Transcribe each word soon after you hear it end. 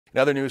In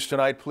other news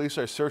tonight, police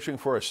are searching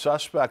for a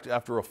suspect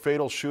after a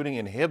fatal shooting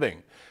in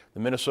Hibbing. The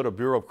Minnesota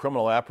Bureau of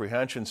Criminal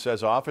Apprehension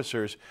says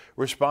officers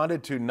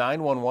responded to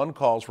 911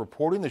 calls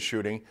reporting the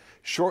shooting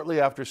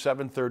shortly after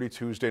 7:30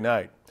 Tuesday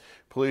night.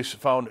 Police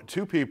found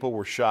 2 people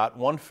were shot,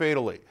 one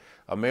fatally.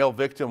 A male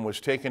victim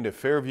was taken to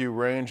Fairview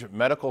Range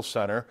Medical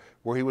Center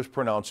where he was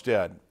pronounced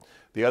dead.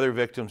 The other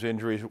victim's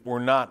injuries were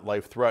not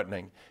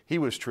life-threatening. He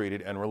was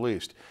treated and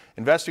released.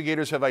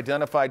 Investigators have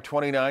identified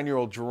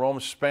 29-year-old Jerome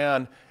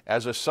Spann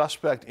as a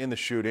suspect in the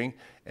shooting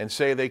and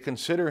say they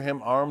consider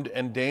him armed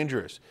and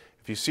dangerous.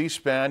 If you see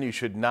Spann, you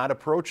should not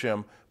approach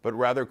him, but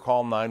rather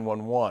call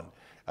 911.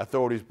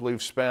 Authorities believe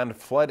Spann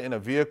fled in a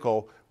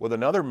vehicle with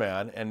another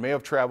man and may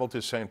have traveled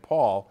to St.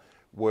 Paul,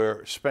 where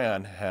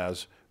Spann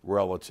has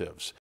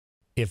relatives.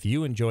 If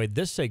you enjoyed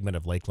this segment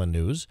of Lakeland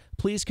News,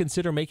 please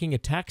consider making a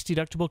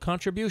tax-deductible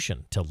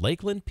contribution to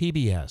Lakeland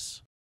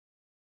PBS.